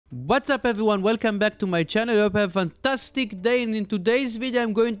What's up everyone, welcome back to my channel. I hope you have a fantastic day, and in today's video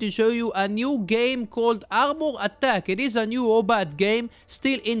I'm going to show you a new game called Armor Attack. It is a new robot game,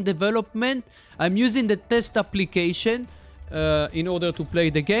 still in development. I'm using the test application in order to play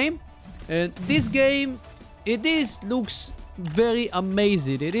the game. And this game, looks very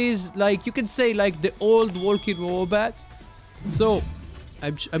amazing. It is like, you can say like the old walking robots. So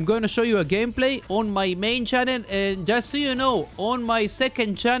I'm going to show you a gameplay on my main channel, and just so you know, on my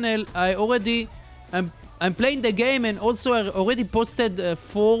second channel I'm playing the game, and also I already posted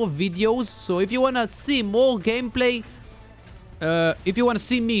 4 videos. So if you want to see more gameplay, if you want to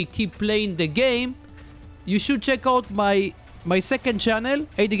see me keep playing the game, you should check out my second channel,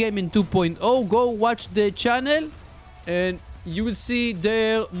 ADGaming 2.0. Go watch the channel and you will see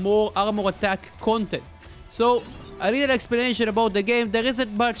there more Armor Attack content. So a little explanation about the game. There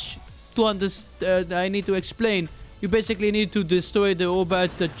isn't much to understand. I need to explain. You basically need to destroy the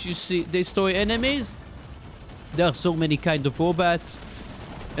robots that you see. Destroy enemies. There are so many kind of robots,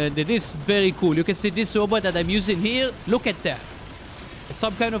 and it is very cool. You can see this robot that I'm using here. Look at that.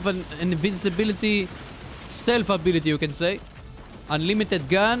 Some kind of an invincibility, stealth ability, you can say. Unlimited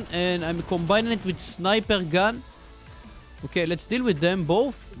gun, and I'm combining it with sniper gun. Okay, let's deal with them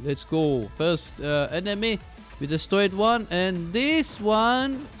both. Let's go. First enemy. We destroyed one, and this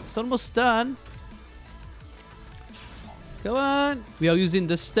one is almost done. Come on. We are using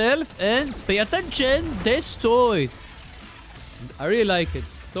the stealth, and pay attention, destroyed. I really like it.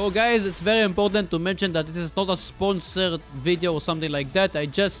 So guys, it's very important to mention that this is not a sponsored video or something like that.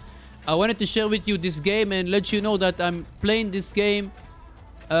 I wanted to share with you this game and let you know that I'm playing this game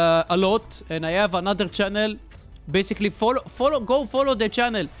a lot, and I have another channel. Basically, go follow the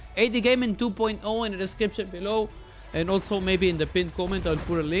channel, ADGaming 2.0, in the description below, and also maybe in the pinned comment I'll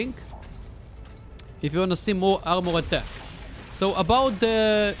put a link if you want to see more Armor Attack. So about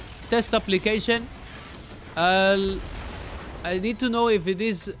the test application, I need to know if it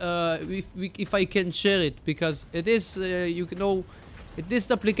is if I can share it, because it is you know, this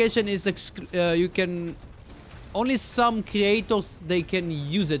application is you can only some creators they can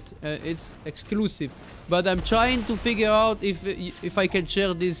use it. It's exclusive. But I'm trying to figure out if I can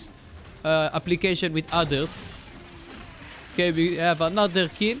share this application with others. Okay, we have another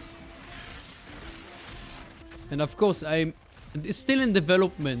kill. And of course, it's still in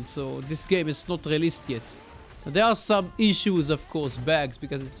development, so this game is not released yet. There are some issues, of course, bugs,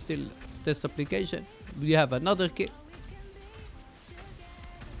 because it's still a test application. We have another kill.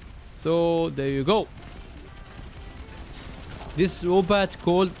 So there you go. This robot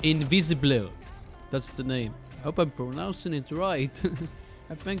called Invisible. That's the name. I hope I'm pronouncing it right.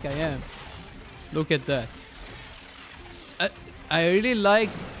 I think I am. Look at that. I really like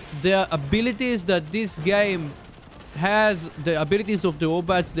the abilities that this game has. The abilities of the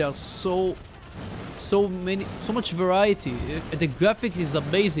robots, there are so much variety. The graphics is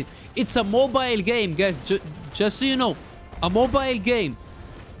amazing. It's a mobile game, guys. Just so you know, a mobile game.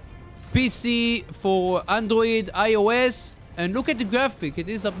 PC, for Android, iOS. And look at the graphic, it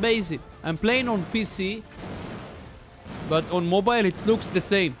is amazing. I'm playing on PC, but on mobile it looks the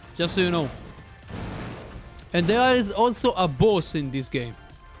same, just so you know. And there is also a boss in this game.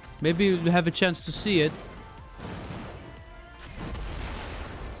 Maybe you'll have a chance to see it.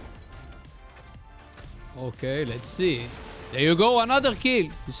 Okay, let's see. There you go, another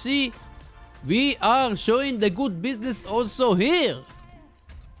kill. You see, we are showing the good business also here.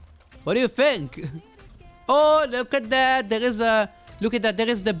 What do you think? Oh, look at that. Look at that. There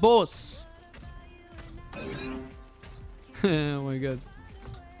is the boss. Oh my god.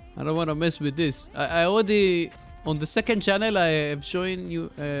 I don't want to mess with this. I already, on the second channel, I am showing you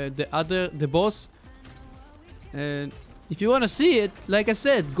the boss. And if you want to see it, like I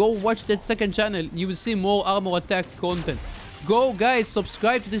said, go watch that second channel. You will see more Armor Attack content. Go, guys,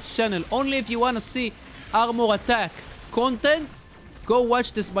 subscribe to this channel. Only if you want to see Armor Attack content, go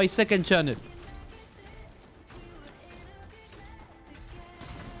watch my second channel.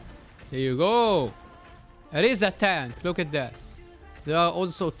 There you go. It is a tank. Look at that. There are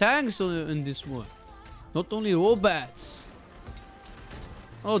also tanks in this one. Not only robots.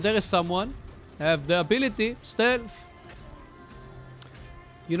 Oh, there is someone. Have the ability. Stealth.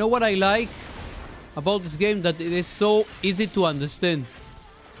 You know what I like about this game? That it is so easy to understand.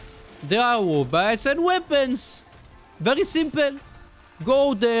 There are robots and weapons. Very simple.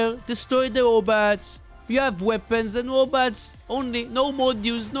 Go there. Destroy the robots. You have weapons and robots only. No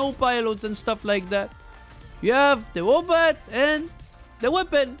modules, no pilots and stuff like that. You have the robot and the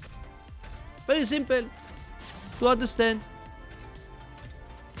weapon. Very simple to understand.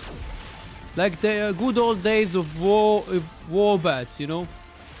 Like the good old days of robots, you know.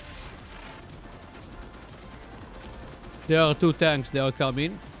 There are 2 tanks. They are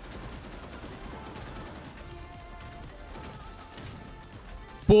coming.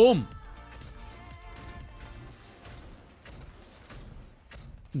 Boom.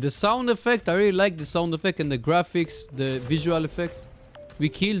 The sound effect, I really like the sound effect and the graphics, the visual effect. We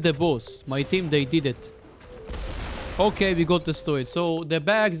killed the boss. My team, they did it. Okay, we got destroyed. So the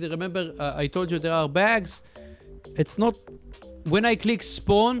bags, remember I told you there are bags. It's not... When I click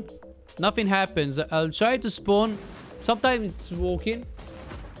spawn, nothing happens. I'll try to spawn. Sometimes it's working.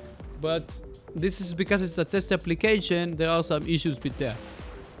 But this is because it's a test application. There are some issues with that.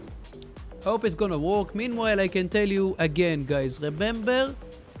 I hope it's gonna work. Meanwhile, I can tell you again, guys. Remember,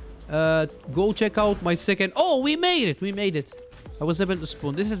 go check out my second... Oh, we made it! We made it. I was able to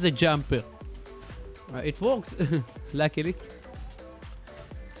spawn. This is the jumper. It worked, luckily.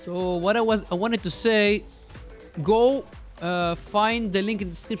 So what I wanted to say, go find the link in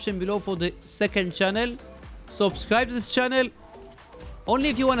the description below for the second channel. Subscribe to this channel. Only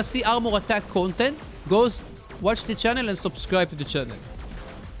if you want to see Armor Attack content, go watch the channel and subscribe to the channel.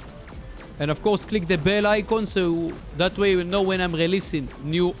 And of course, click the bell icon so that way you will know when I'm releasing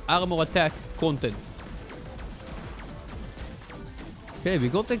new Armor Attack content. Okay, we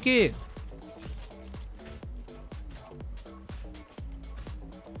got the key.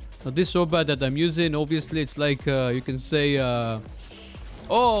 Now this robot that I'm using, obviously it's like, you can say,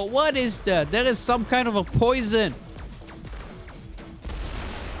 oh, what is that? There is some kind of a poison.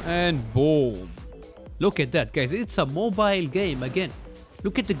 And boom. Look at that, guys. It's a mobile game again.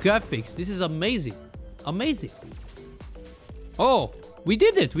 Look at the graphics. This is amazing. Amazing. Oh, we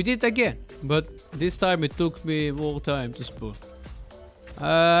did it. We did it again. But this time it took me more time to spawn.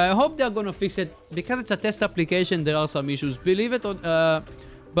 I hope they're gonna fix it. Because it's a test application, there are some issues. Believe it or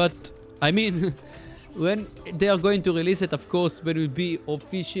but I mean, when they are going to release it, of course, when it will be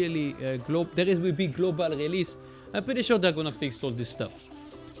officially will be global release. I'm pretty sure they're gonna fix all this stuff.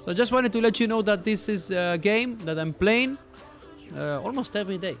 So I just wanted to let you know that this is a game that I'm playing almost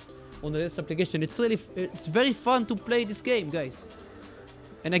every day on this application. It's very fun to play this game, guys.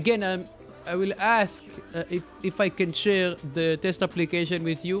 And again, I will ask if I can share the test application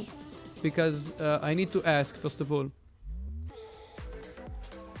with you, because I need to ask first of all.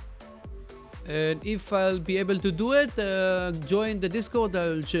 And if I'll be able to do it, join the Discord,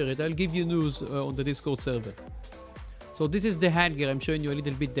 I'll share it. I'll give you news on the Discord server. So this is the hangar. I'm showing you a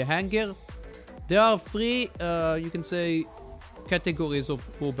little bit the hangar. There are 3, you can say, categories of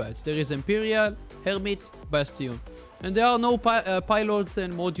robots. There is Imperial, Hermit, Bastion. And there are no pilots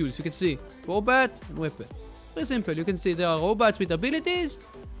and modules. You can see robot and weapon. Very simple. You can see there are robots with abilities,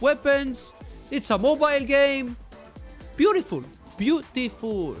 weapons. It's a mobile game. Beautiful.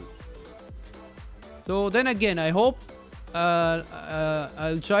 Beautiful. So then again, I hope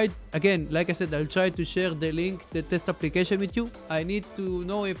I'll try again, like I said, I'll try to share the link, the test application with you. I need to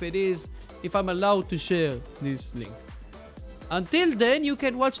know if I'm allowed to share this link. Until then, you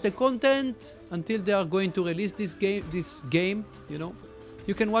can watch the content until they are going to release this game, you know.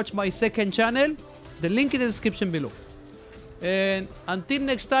 You can watch my second channel, the link in the description below. And until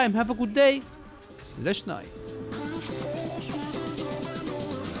next time, have a good day / night.